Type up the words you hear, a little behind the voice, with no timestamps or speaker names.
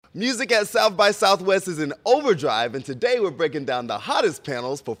Music at South by Southwest is in overdrive, and today we're breaking down the hottest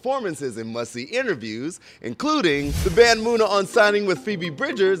panels, performances, and must-see interviews, including the band Muna on signing with Phoebe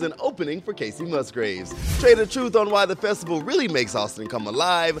Bridgers and opening for Casey Musgraves. Trade the truth on why the festival really makes Austin come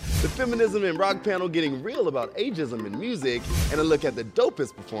alive, the feminism and rock panel getting real about ageism in music, and a look at the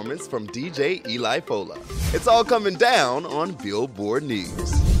dopest performance from DJ Eli Fola. It's all coming down on Billboard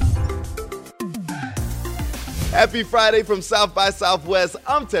News. Happy Friday from South by Southwest.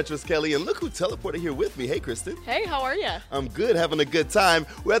 I'm Tetris Kelly, and look who teleported here with me. Hey, Kristen. Hey, how are you? I'm good, having a good time.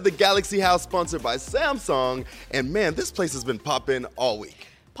 We're at the Galaxy House, sponsored by Samsung, and man, this place has been poppin' all week.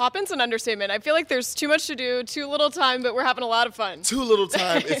 Poppin's an understatement. I feel like there's too much to do, too little time, but we're having a lot of fun. Too little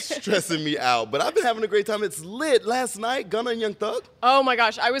time, it's stressing me out, but I've been having a great time. It's lit. Last night, Gunna and Young Thug. Oh my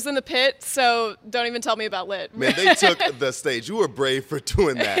gosh, I was in the pit, so don't even tell me about lit. Man, they took the stage. You were brave for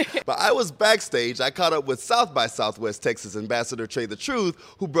doing that. But I was backstage. I caught up with South by Southwest Texas Ambassador Trey the Truth,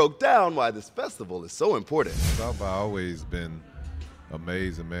 who broke down why this festival is so important. South by always been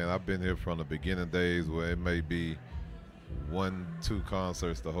amazing, man. I've been here from the beginning days where it may be 1-2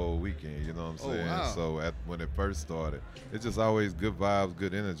 concerts the whole weekend, you know what I'm saying? Oh, wow. So when it first started, it's just always good vibes,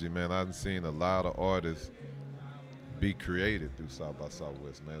 good energy, man. I've seen a lot of artists be created through South by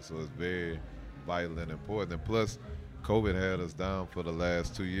Southwest, man. So it's very vital and important. And plus, COVID had us down for the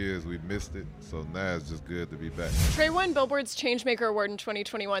last 2 years. We missed it, so now it's just good to be back. Trey won Billboard's Changemaker Award in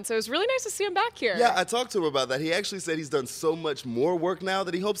 2021, so it was really nice to see him back here. Yeah, I talked to him about that. He actually said he's done so much more work now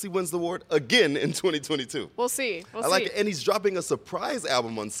that he hopes he wins the award again in 2022. We'll see. I like it. And he's dropping a surprise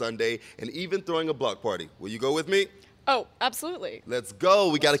album on Sunday and even throwing a block party. Will you go with me? Oh, absolutely. Let's go.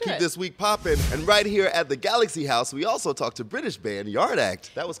 We got to keep it. this week popping. And right here at the Galaxy House, we also talked to British band Yard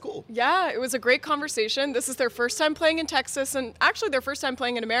Act. That was cool. Yeah, it was a great conversation. This is their first time playing in Texas and actually their first time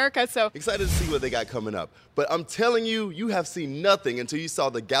playing in America, so Excited to see what they got coming up. But I'm telling you, you have seen nothing until you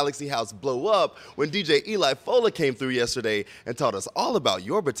saw the Galaxy House blow up when DJ Eli Fola came through yesterday and taught us all about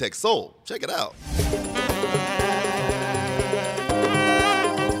Yorba Tech Soul. Check it out.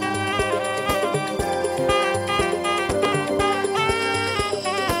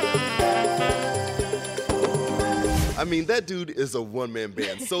 I mean, that dude is a one-man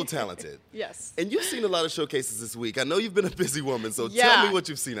band, so talented. yes. And you've seen a lot of showcases this week. I know you've been a busy woman, so Yeah. tell me what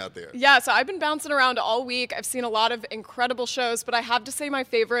you've seen out there. Yeah, so I've been bouncing around all week. I've seen a lot of incredible shows, but I have to say my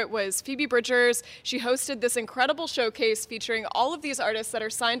favorite was Phoebe Bridgers. She hosted this incredible showcase featuring all of these artists that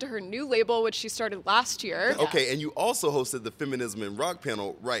are signed to her new label, which she started last year. Okay, and you also hosted the Feminism and Rock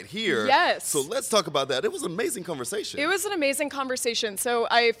panel right here. Yes. So let's talk about that. It was an amazing conversation. It was an amazing conversation. So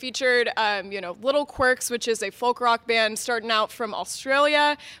I featured, Little Quirks, which is a folk rock band starting out from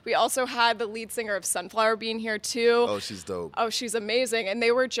Australia. We also had the lead singer of Sunflower Bean here too. Oh, she's dope. Oh, she's amazing. And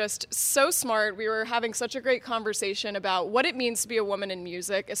they were just so smart. We were having such a great conversation about what it means to be a woman in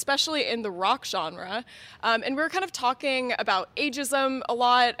music, especially in the rock genre. And we were kind of talking about ageism a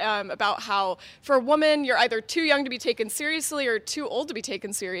lot, about how for a woman, you're either too young to be taken seriously or too old to be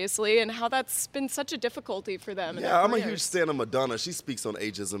taken seriously, and how that's been such a difficulty for them. in their Yeah, I'm a careers. huge fan of Madonna. She speaks on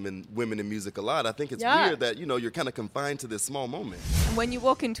ageism and women in music a lot. I think it's Yeah. weird that, you're kind of confined to this small moment. When you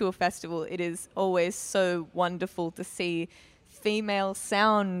walk into a festival, it is always so wonderful to see female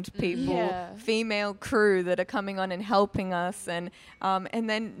sound people, Yeah. female crew that are coming on and helping us, and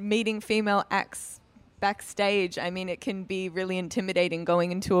then meeting female acts backstage. I mean, it can be really intimidating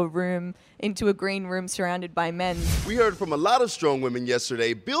going into a green room surrounded by men. We heard from a lot of strong women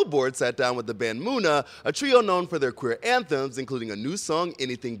yesterday. Billboard sat down with the band Muna, a trio known for their queer anthems, including a new song,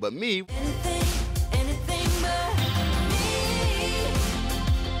 Anything But Me.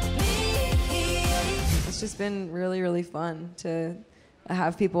 It's just been really, really fun to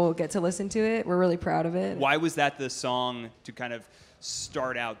have people get to listen to it. We're really proud of it. Why was that the song to kind of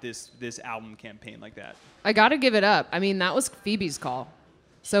start out this album campaign like that? I gotta give it up. I mean, that was Phoebe's call.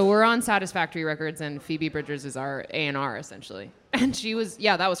 So we're on Satisfactory Records, and Phoebe Bridgers is our A&R, essentially. And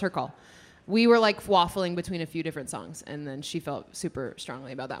that was her call. We were like waffling between a few different songs, and then she felt super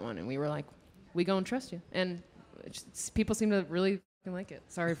strongly about that one, and we were like, we gonna trust you. And people seem to really like it.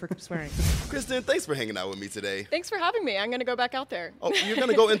 Sorry for swearing. Kristen, thanks for hanging out with me today. Thanks for having me. I'm going to go back out there. Oh, you're going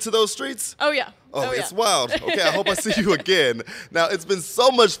to go into those streets? Oh, yeah. Oh, yeah. it's wild. Okay, I hope I see you again. Now, it's been so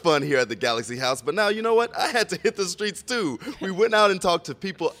much fun here at the Galaxy House, but now, you know what? I had to hit the streets, too. We went out and talked to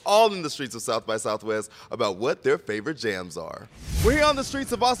people all in the streets of South by Southwest about what their favorite jams are. We're here on the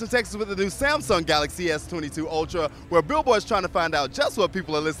streets of Austin, Texas with the new Samsung Galaxy S22 Ultra, where Billboard's trying to find out just what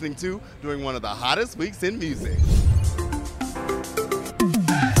people are listening to during one of the hottest weeks in music.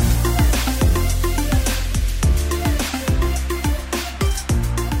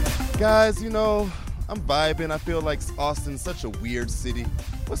 Guys, I'm vibing. I feel like Austin's such a weird city.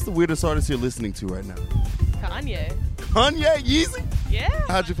 What's the weirdest artist you're listening to right now? Kanye. Kanye? Yeezy? Yeah.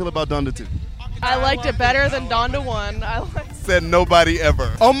 How'd you feel about Donda 2? I liked it better than Donda 1. Said nobody ever.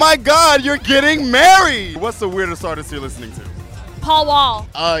 Oh my God, you're getting married! What's the weirdest artist you're listening to? Paul Wall.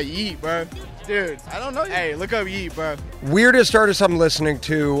 Yeet, bro. Dude. I don't know you. Hey, look up Yeet, bro. Weirdest artist I'm listening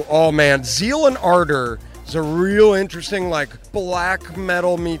to, oh man, Zeal and Ardor is a real interesting, like, black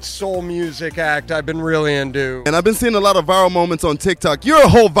metal meets soul music act I've been really into. And I've been seeing a lot of viral moments on TikTok. You're a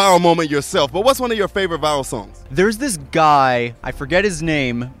whole viral moment yourself, but what's one of your favorite viral songs? There's this guy, I forget his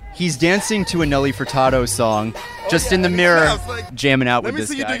name. He's dancing to a Nelly Furtado song, just in the mirror, jamming out with this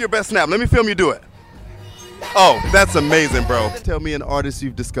guy. Let me see you do your best snap. Let me film you do it. Oh, that's amazing, bro. Tell me an artist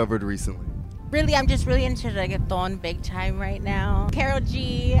you've discovered recently. Really, I'm just really into reggaeton big time right now. Karol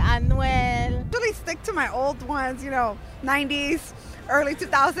G, Anuel. Really stick to my old ones, 90s, early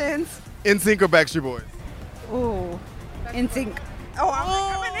 2000s. NSYNC or Backstreet Boys? Ooh, NSYNC. Oh,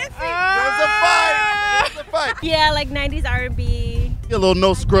 I'm in NSYNC. There's a fight. Yeah, like 90s R&B. A little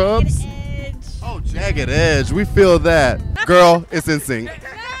No Scrubs. Oh, Jagged Edge. We feel that. Girl, it's NSYNC.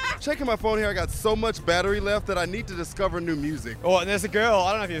 Checking my phone here, I got so much battery left that I need to discover new music. Oh, and there's a girl, I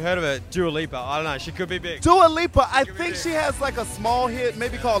don't know if you've heard of it, Dua Lipa. I don't know, she could be big. Dua Lipa, I think she has like a small hit,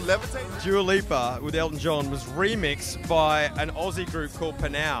 maybe called Levitate. Dua Lipa with Elton John was remixed by an Aussie group called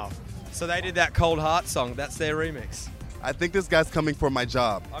Panau. So they did that Cold Heart song, that's their remix. I think this guy's coming for my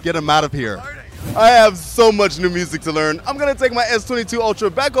job. Get him out of here. I have so much new music to learn. I'm gonna take my S22 Ultra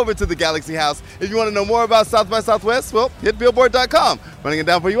back over to the Galaxy House. If you wanna know more about South by Southwest, well, hit Billboard.com. Running it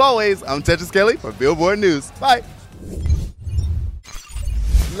down for you always, I'm Tetris Kelly for Billboard News. Bye.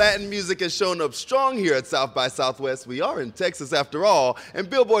 Latin music has shown up strong here at South by Southwest. We are in Texas after all, and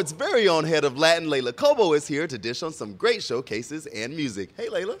Billboard's very own head of Latin, Layla Cobo, is here to dish on some great showcases and music. Hey,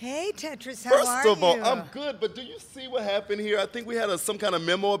 Layla. Hey, Tetris, how are you? First of all, I'm good, but do you see what happened here? I think we had some kind of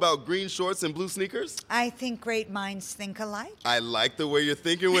memo about green shorts and blue sneakers. I think great minds think alike. I like the way you're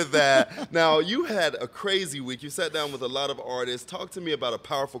thinking with that. Now, you had a crazy week. You sat down with a lot of artists. Talk to me about a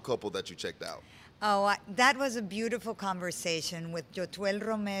powerful couple that you checked out. Oh, that was a beautiful conversation with Yotuel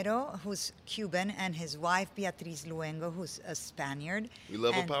Romero, who's Cuban, and his wife, Beatriz Luengo, who's a Spaniard. We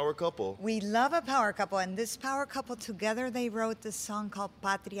love a power couple. We love a power couple, and this power couple together, they wrote this song called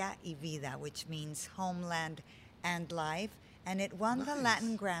Patria y Vida, which means homeland and life, and it won the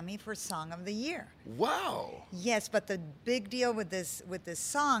Latin Grammy for Song of the Year. Wow. Yes, but the big deal with this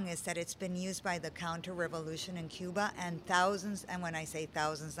song is that it's been used by the counter-revolution in Cuba, and thousands, and when I say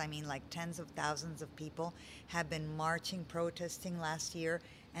thousands, I mean like tens of thousands of people have been marching, protesting last year,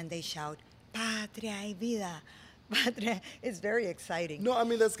 and they shout, Patria y Vida. Patria. It's very exciting. No, I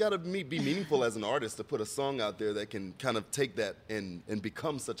mean, that's got to be meaningful as an artist to put a song out there that can kind of take that and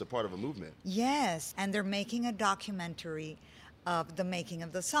become such a part of a movement. Yes, and they're making a documentary of the making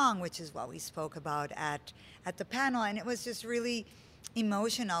of the song, which is what we spoke about at the panel. And it was just really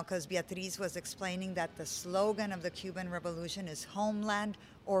emotional because Beatriz was explaining that the slogan of the Cuban Revolution is homeland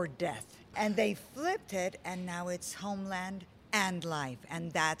or death. And they flipped it, and now it's homeland and life, and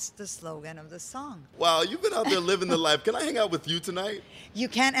that's the slogan of the song. Wow, you've been out there living the life. Can I hang out with you tonight? You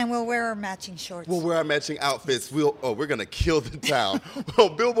can, and we'll wear our matching shorts. We'll wear our matching outfits. We're gonna kill the town.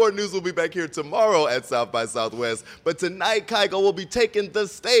 Well, Billboard News will be back here tomorrow at South by Southwest, but tonight Kygo will be taking the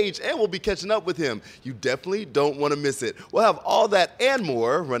stage, and we'll be catching up with him. You definitely don't want to miss it. We'll have all that and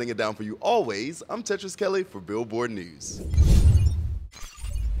more running it down for you always. I'm Tetris Kelly for Billboard News.